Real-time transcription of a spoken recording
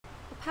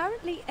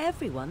Apparently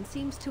everyone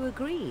seems to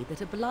agree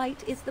that a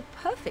blight is the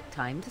perfect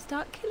time to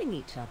start killing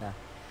each other.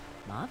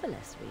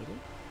 Marvelous, really.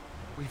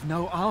 We've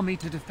no army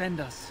to defend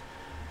us.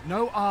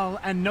 No Arl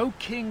and no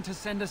king to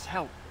send us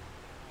help.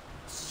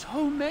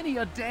 So many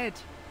are dead.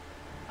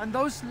 And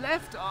those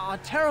left are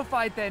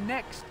terrified they're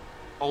next.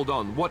 Hold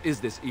on, what is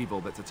this evil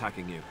that's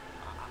attacking you?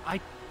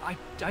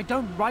 I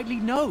don't rightly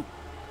know.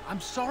 I'm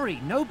sorry,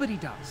 nobody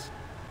does.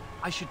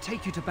 I should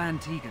take you to Ban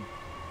Tegan.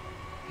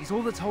 He's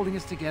all that's holding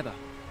us together.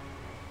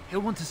 He'll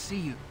want to see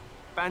you.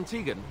 Ban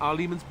Tegan,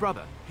 Alim's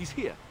brother. He's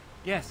here.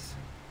 Yes.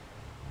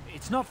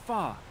 It's not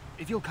far,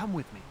 if you'll come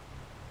with me.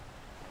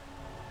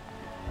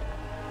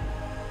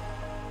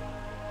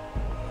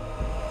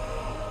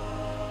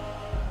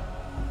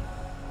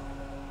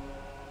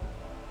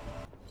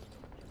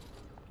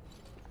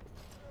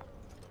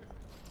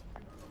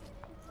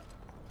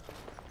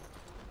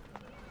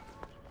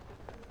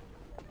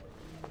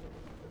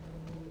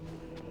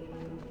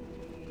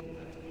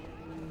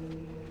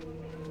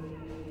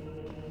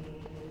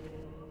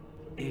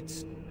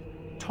 It's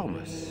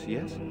Thomas,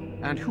 yes?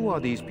 And who are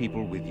these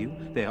people with you?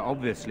 They are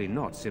obviously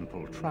not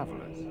simple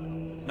travelers.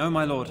 No,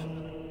 my lord.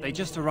 They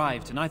just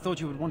arrived, and I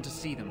thought you would want to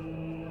see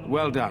them.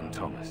 Well done,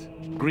 Thomas.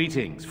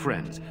 Greetings,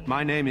 friends.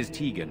 My name is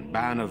Tegan,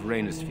 Ban of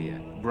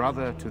Rainersphere,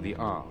 brother to the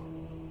Arl.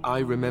 I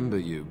remember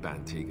you,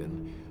 Ban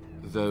Tegan.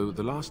 Though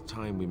the last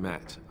time we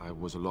met, I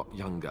was a lot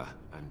younger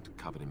and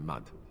covered in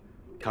mud.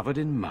 Covered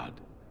in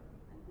mud?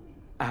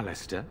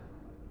 Alistair?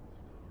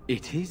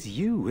 It is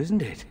you,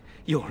 isn't it?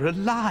 You're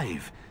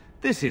alive!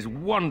 This is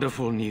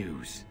wonderful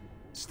news.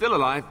 Still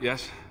alive,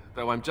 yes.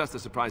 Though I'm just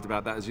as surprised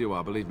about that as you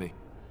are, believe me.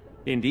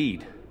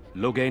 Indeed.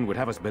 Loghain would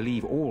have us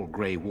believe all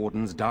Grey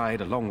Wardens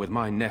died along with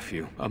my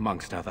nephew,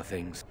 amongst other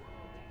things.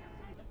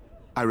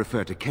 I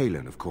refer to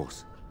Cailan, of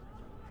course.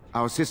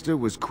 Our sister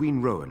was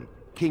Queen Rowan,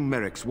 King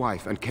Merrick's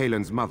wife and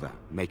Cailan's mother.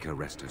 Make her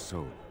rest her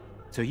soul.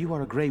 So you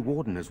are a Grey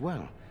Warden as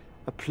well.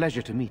 A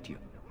pleasure to meet you.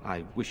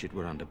 I wish it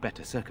were under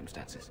better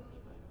circumstances.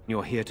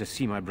 You're here to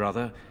see my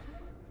brother.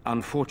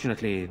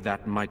 Unfortunately,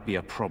 that might be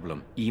a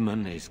problem.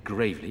 Eamon is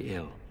gravely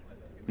ill.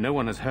 No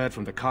one has heard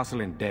from the castle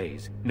in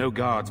days. No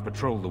guards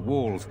patrol the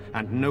walls,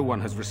 and no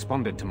one has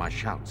responded to my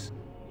shouts.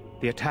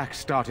 The attack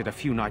started a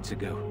few nights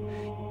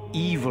ago.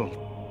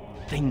 Evil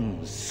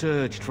things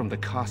surged from the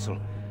castle.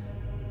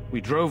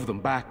 We drove them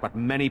back, but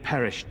many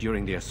perished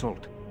during the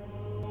assault.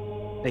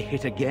 They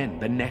hit again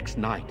the next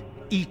night.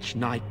 Each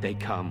night they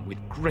come, with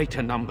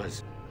greater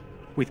numbers.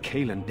 With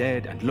Cailan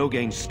dead and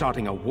Loghain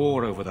starting a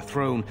war over the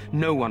throne,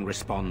 no one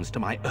responds to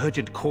my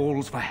urgent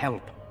calls for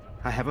help.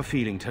 I have a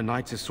feeling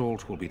tonight's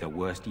assault will be the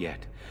worst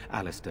yet.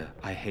 Alistair,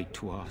 I hate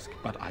to ask,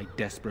 but I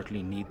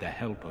desperately need the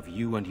help of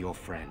you and your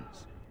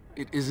friends.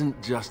 It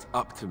isn't just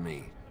up to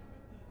me.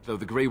 Though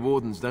the Grey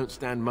Wardens don't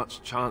stand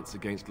much chance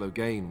against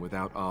Loghain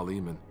without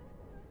Alim.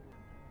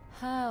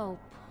 How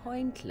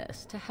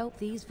pointless to help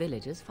these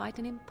villagers fight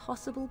an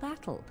impossible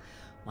battle.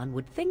 One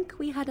would think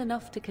we had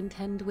enough to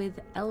contend with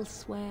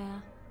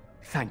elsewhere.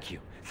 Thank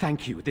you.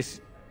 Thank you. This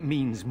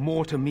means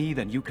more to me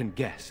than you can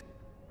guess.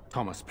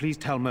 Thomas, please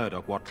tell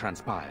Murdoch what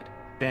transpired.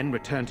 Then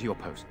return to your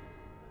post.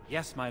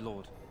 Yes, my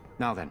lord.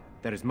 Now then,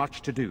 there is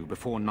much to do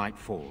before night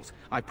falls.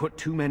 I put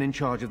 2 men in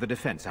charge of the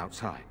defense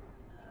outside.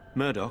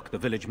 Murdoch, the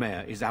village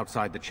mayor, is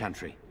outside the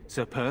chantry.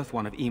 Sir Perth,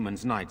 one of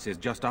Eamon's knights, is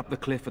just up the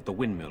cliff at the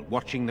windmill,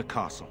 watching the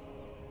castle.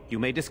 You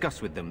may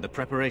discuss with them the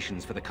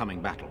preparations for the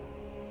coming battle.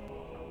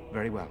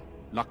 Very well.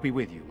 Luck be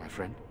with you, my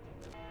friend.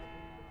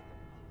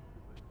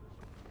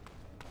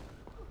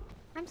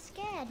 I'm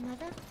scared,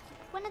 Mother.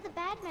 One of the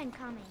bad men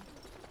coming.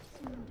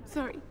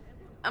 Sorry.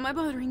 Am I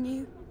bothering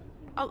you?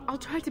 I'll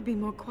try to be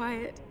more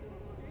quiet.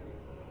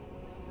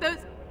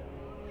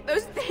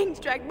 Those things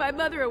dragged my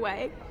mother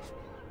away.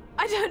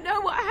 I don't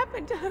know what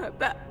happened to her,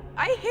 but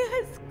I hear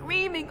her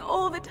screaming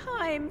all the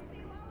time.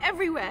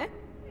 Everywhere.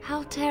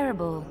 How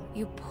terrible,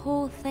 you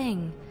poor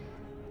thing.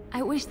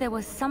 I wish there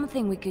was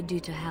something we could do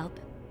to help.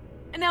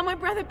 And now my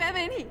brother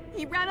Bevan,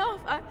 he ran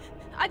off.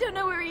 I don't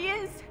know where he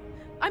is.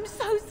 I'm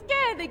so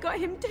scared they got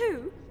him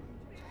too.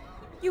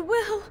 You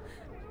will.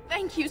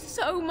 Thank you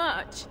so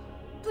much.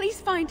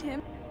 Please find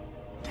him.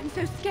 I'm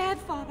so scared,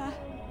 Father.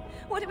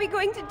 What are we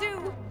going to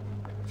do?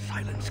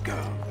 Silence,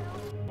 girl.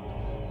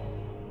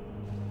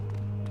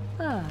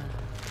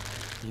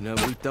 You know,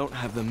 we don't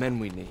have the men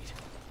we need.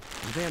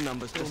 And their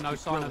numbers Still just no keep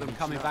sign of growing them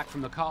coming tonight. back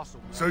from the castle.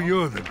 So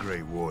you're the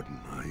Grey Warden,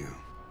 are you?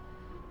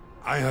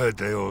 I heard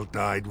they all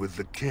died with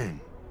the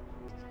king.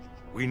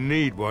 We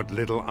need what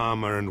little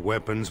armor and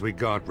weapons we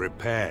got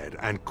repaired,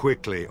 and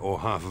quickly, or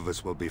half of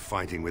us will be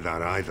fighting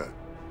without either.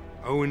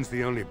 Owen's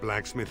the only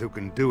blacksmith who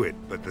can do it,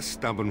 but the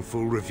stubborn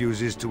fool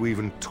refuses to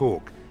even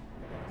talk.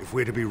 If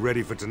we're to be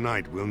ready for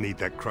tonight, we'll need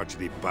that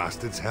crotchety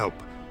bastard's help.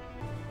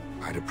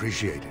 I'd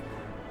appreciate it.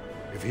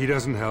 If he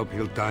doesn't help,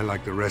 he'll die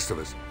like the rest of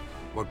us.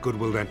 What good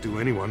will that do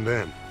anyone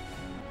then?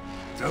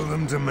 Tell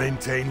them to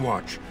maintain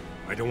watch.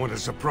 I don't want a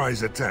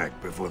surprise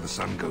attack before the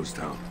sun goes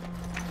down.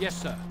 Yes,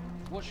 sir.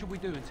 What should we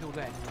do until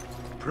then?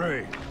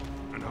 Pray,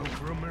 and hope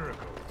for a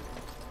miracle.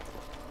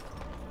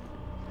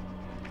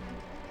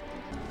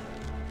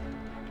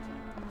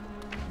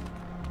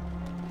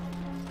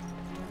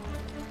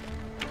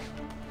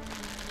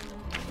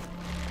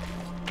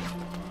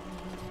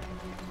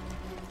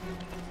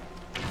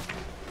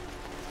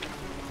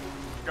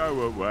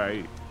 Go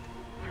away.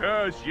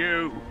 Curse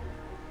you.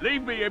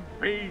 Leave me in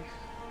peace.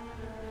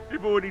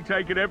 You've already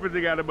taken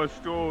everything out of my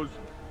stores.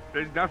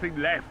 There's nothing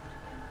left.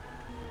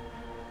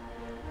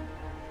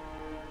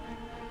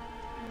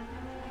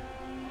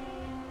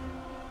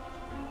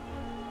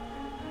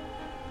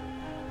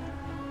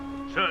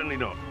 Certainly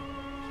not.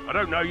 I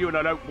don't know you and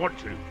I don't want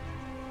to.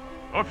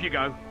 Off you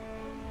go.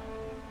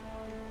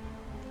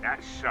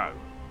 That's so.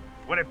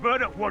 Well, if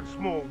Murdoch wants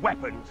more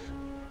weapons,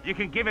 you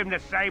can give him the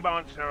same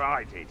answer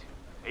I did.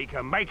 He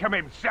can make them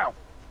himself.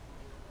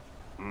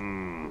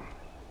 All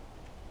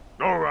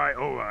right,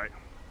 all right.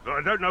 But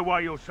I don't know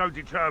why you're so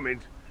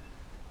determined.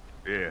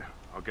 Here,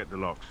 I'll get the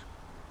locks.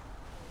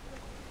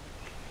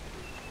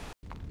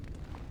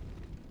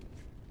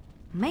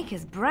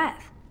 Maker's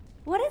breath.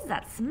 What is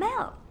that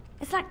smell?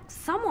 It's like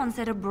someone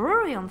set a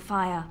brewery on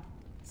fire.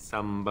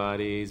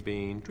 Somebody's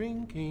been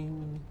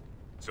drinking.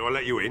 So I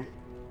let you in.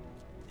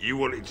 You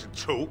wanted to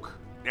talk.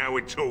 Now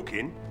we're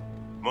talking.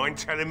 Mind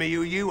telling me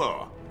who you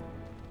are?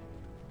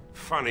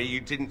 Funny, you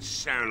didn't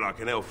sound like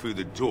an elf through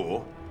the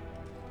door.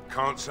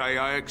 Can't say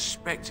I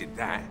expected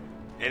that.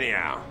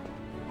 Anyhow,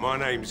 my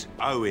name's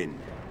Owen,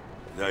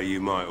 though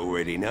you might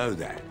already know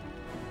that.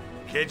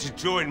 Care to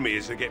join me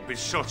as I get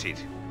besotted?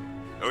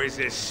 Or is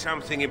there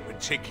something in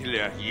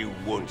particular you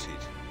wanted?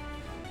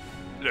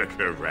 Look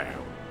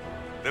around.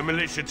 The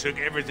militia took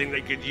everything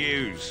they could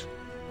use.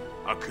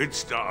 I could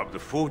start up the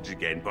forge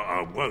again, but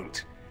I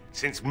won't,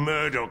 since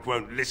Murdoch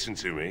won't listen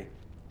to me.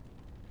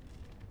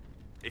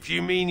 If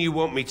you mean you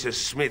want me to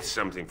smith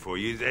something for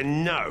you,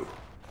 then no.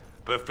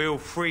 But feel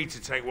free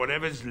to take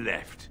whatever's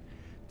left.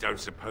 Don't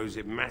suppose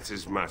it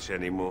matters much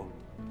anymore.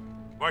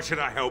 Why should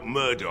I help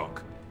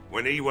Murdoch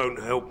when he won't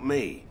help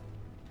me?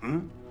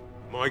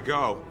 My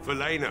girl,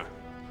 Valena,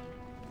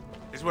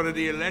 is one of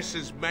the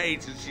Alessa's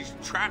maids, and she's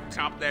trapped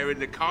up there in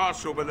the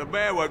castle, but the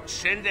mayor won't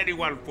send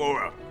anyone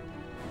for her.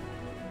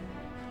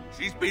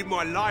 She's been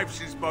my life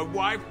since my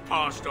wife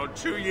passed on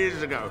 2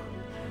 years ago.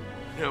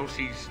 Now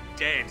she's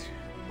dead,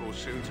 or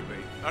soon to be.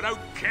 I don't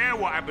care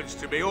what happens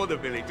to me or the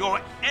village,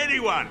 or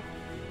anyone!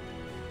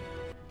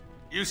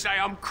 You say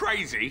I'm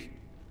crazy?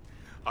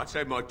 I'd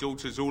say my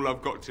daughter's all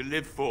I've got to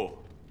live for.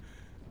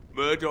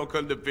 Murdoch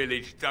and the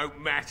village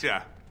don't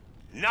matter.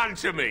 None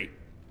to me!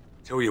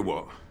 Tell you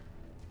what.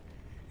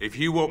 If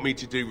you want me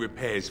to do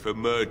repairs for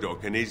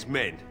Murdoch and his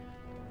men,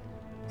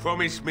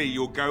 promise me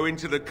you'll go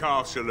into the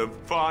castle and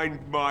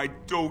find my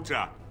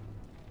daughter.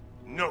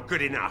 Not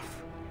good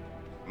enough.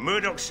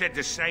 Murdoch said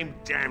the same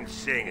damn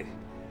thing,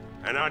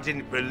 and I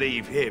didn't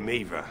believe him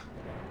either.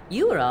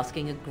 You were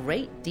asking a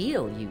great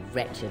deal, you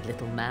wretched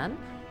little man.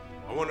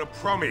 I want a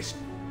promise.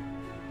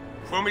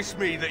 Promise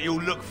me that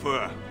you'll look for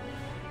her.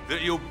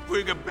 That you'll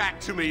bring her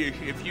back to me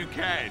if you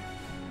can.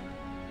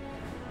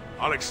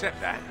 I'll accept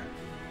that.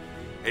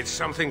 It's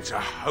something to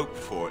hope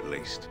for, at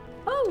least.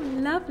 Oh,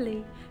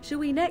 lovely. Shall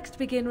we next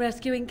begin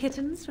rescuing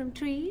kittens from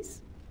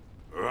trees?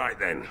 Right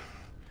then.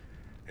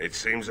 It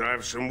seems I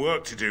have some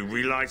work to do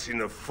relighting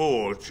the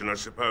forge, and I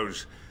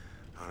suppose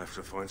I'll have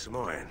to find some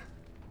iron.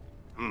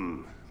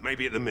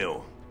 Maybe at the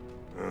mill.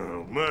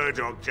 Oh,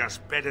 Murdoch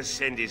just better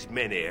send his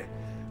men here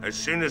as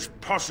soon as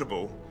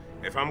possible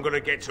if I'm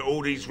gonna get to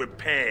all these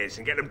repairs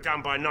and get them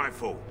done by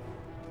nightfall.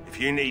 If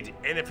you need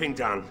anything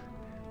done,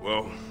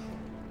 well,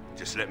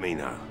 just let me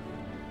know.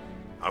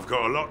 I've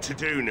got a lot to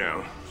do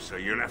now, so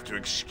you'll have to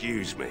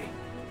excuse me.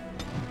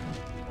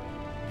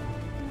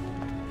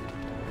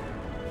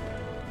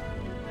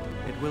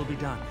 It will be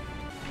done.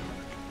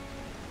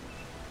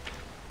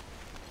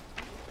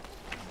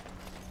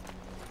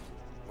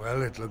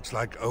 Well, it looks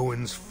like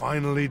Owen's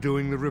finally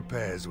doing the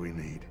repairs we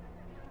need.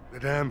 The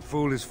damn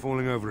fool is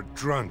falling over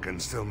drunk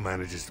and still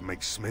manages to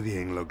make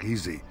smithying look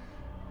easy.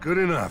 Good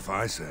enough,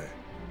 I say.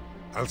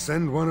 I'll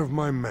send one of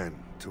my men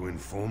to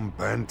inform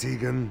Ban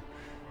Tegan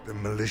the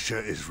militia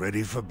is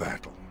ready for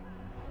battle.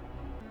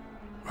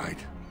 Right.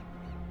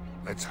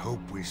 Let's hope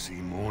we see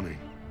morning.